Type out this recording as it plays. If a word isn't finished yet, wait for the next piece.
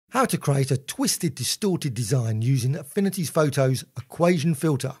How to create a twisted, distorted design using Affinity Photo's equation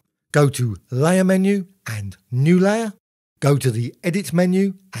filter. Go to Layer menu and New Layer. Go to the Edit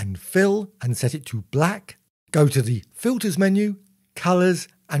menu and Fill and set it to black. Go to the Filters menu, Colors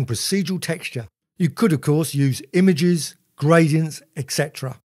and Procedural Texture. You could of course use images, gradients,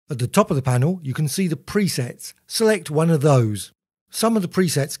 etc. At the top of the panel you can see the presets. Select one of those. Some of the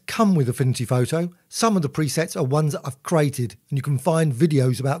presets come with Affinity Photo, some of the presets are ones that I've created and you can find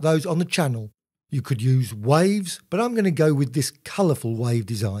videos about those on the channel. You could use waves, but I'm going to go with this colourful wave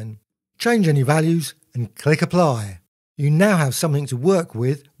design. Change any values and click Apply. You now have something to work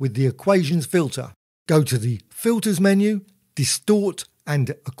with the Equations filter. Go to the Filters menu, Distort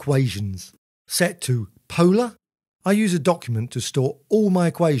and Equations. Set to Polar. I use a document to store all my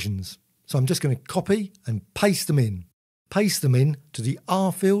equations, so I'm just going to copy and paste them in. Paste them in to the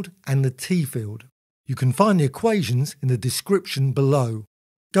R field and the T field. You can find the equations in the description below.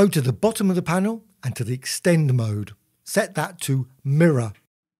 Go to the bottom of the panel and to the Extend mode. Set that to Mirror.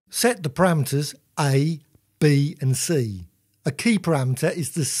 Set the parameters A, B and C. A key parameter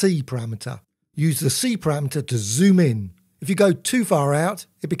is the C parameter. Use the C parameter to zoom in. If you go too far out,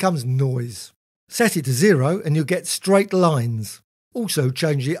 it becomes noise. Set it to 0 and you'll get straight lines. Also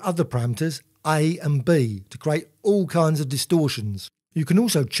change the other parameters A and B to create all kinds of distortions. You can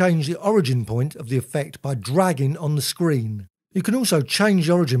also change the origin point of the effect by dragging on the screen. You can also change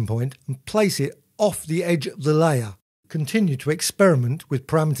the origin point and place it off the edge of the layer. Continue to experiment with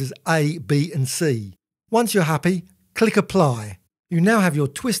parameters A, B and C. Once you're happy, click Apply. You now have your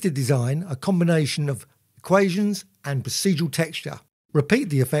twisted design, a combination of equations and procedural texture. Repeat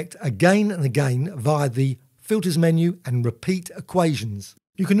the effect again and again via the Filters menu and repeat equations.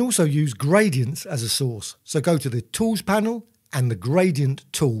 You can also use gradients as a source, so go to the Tools panel and the Gradient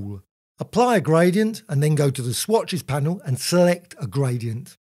tool. Apply a gradient and then go to the Swatches panel and select a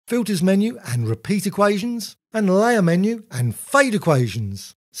gradient. Filters menu and repeat equations, and Layer menu and fade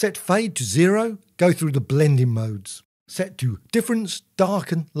equations. Set fade to 0, go through the blending modes. Set to difference,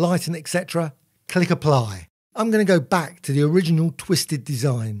 darken, lighten, etc. Click Apply. I'm going to go back to the original twisted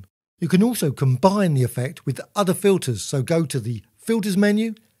design. You can also combine the effect with other filters, so go to the Filters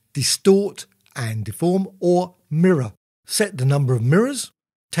menu, Distort and Deform or Mirror. Set the number of mirrors,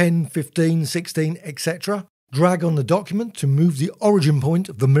 10, 15, 16, etc. Drag on the document to move the origin point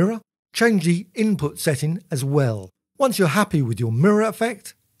of the mirror. Change the input setting as well. Once you're happy with your mirror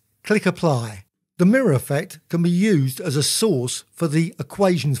effect, click Apply. The mirror effect can be used as a source for the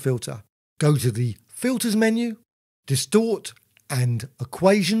Equations filter. Go to the Filters menu, Distort and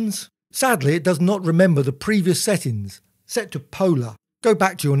Equations. Sadly, it does not remember the previous settings. Set to Polar. Go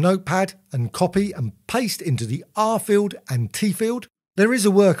back to your notepad and copy and paste into the R field and T field. There is a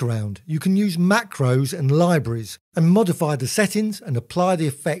workaround. You can use macros and libraries and modify the settings and apply the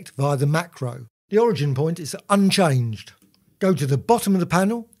effect via the macro. The origin point is unchanged. Go to the bottom of the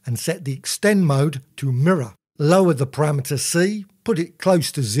panel and set the Extend mode to Mirror. Lower the parameter C, put it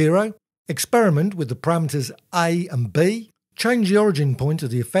close to 0. Experiment with the parameters A and B. Change the origin point of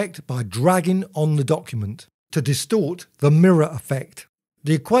the effect by dragging on the document. To distort the mirror effect.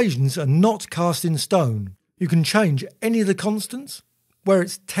 The equations are not cast in stone. You can change any of the constants. Where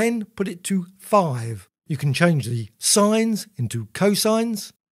it's 10, put it to 5. You can change the sines into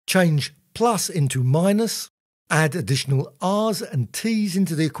cosines, change plus into minus, add additional r's and t's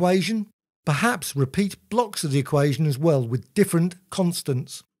into the equation, perhaps repeat blocks of the equation as well with different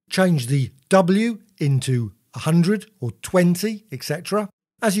constants. Change the w into 100 or 20, etc.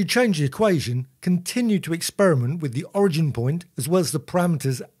 As you change the equation, continue to experiment with the origin point as well as the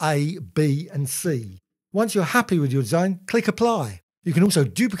parameters A, B and C. Once you're happy with your design, click Apply. You can also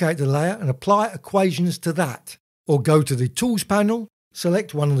duplicate the layer and apply equations to that. Or go to the Tools panel,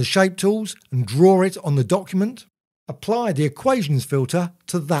 select one of the shape tools and draw it on the document. Apply the Equations filter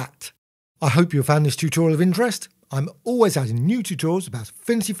to that. I hope you found this tutorial of interest. I'm always adding new tutorials about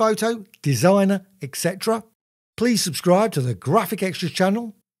Affinity Photo, Designer, etc. Please subscribe to the Graphic Extras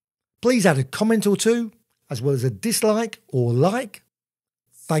channel. Please add a comment or two, as well as a dislike or like.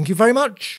 Thank you very much.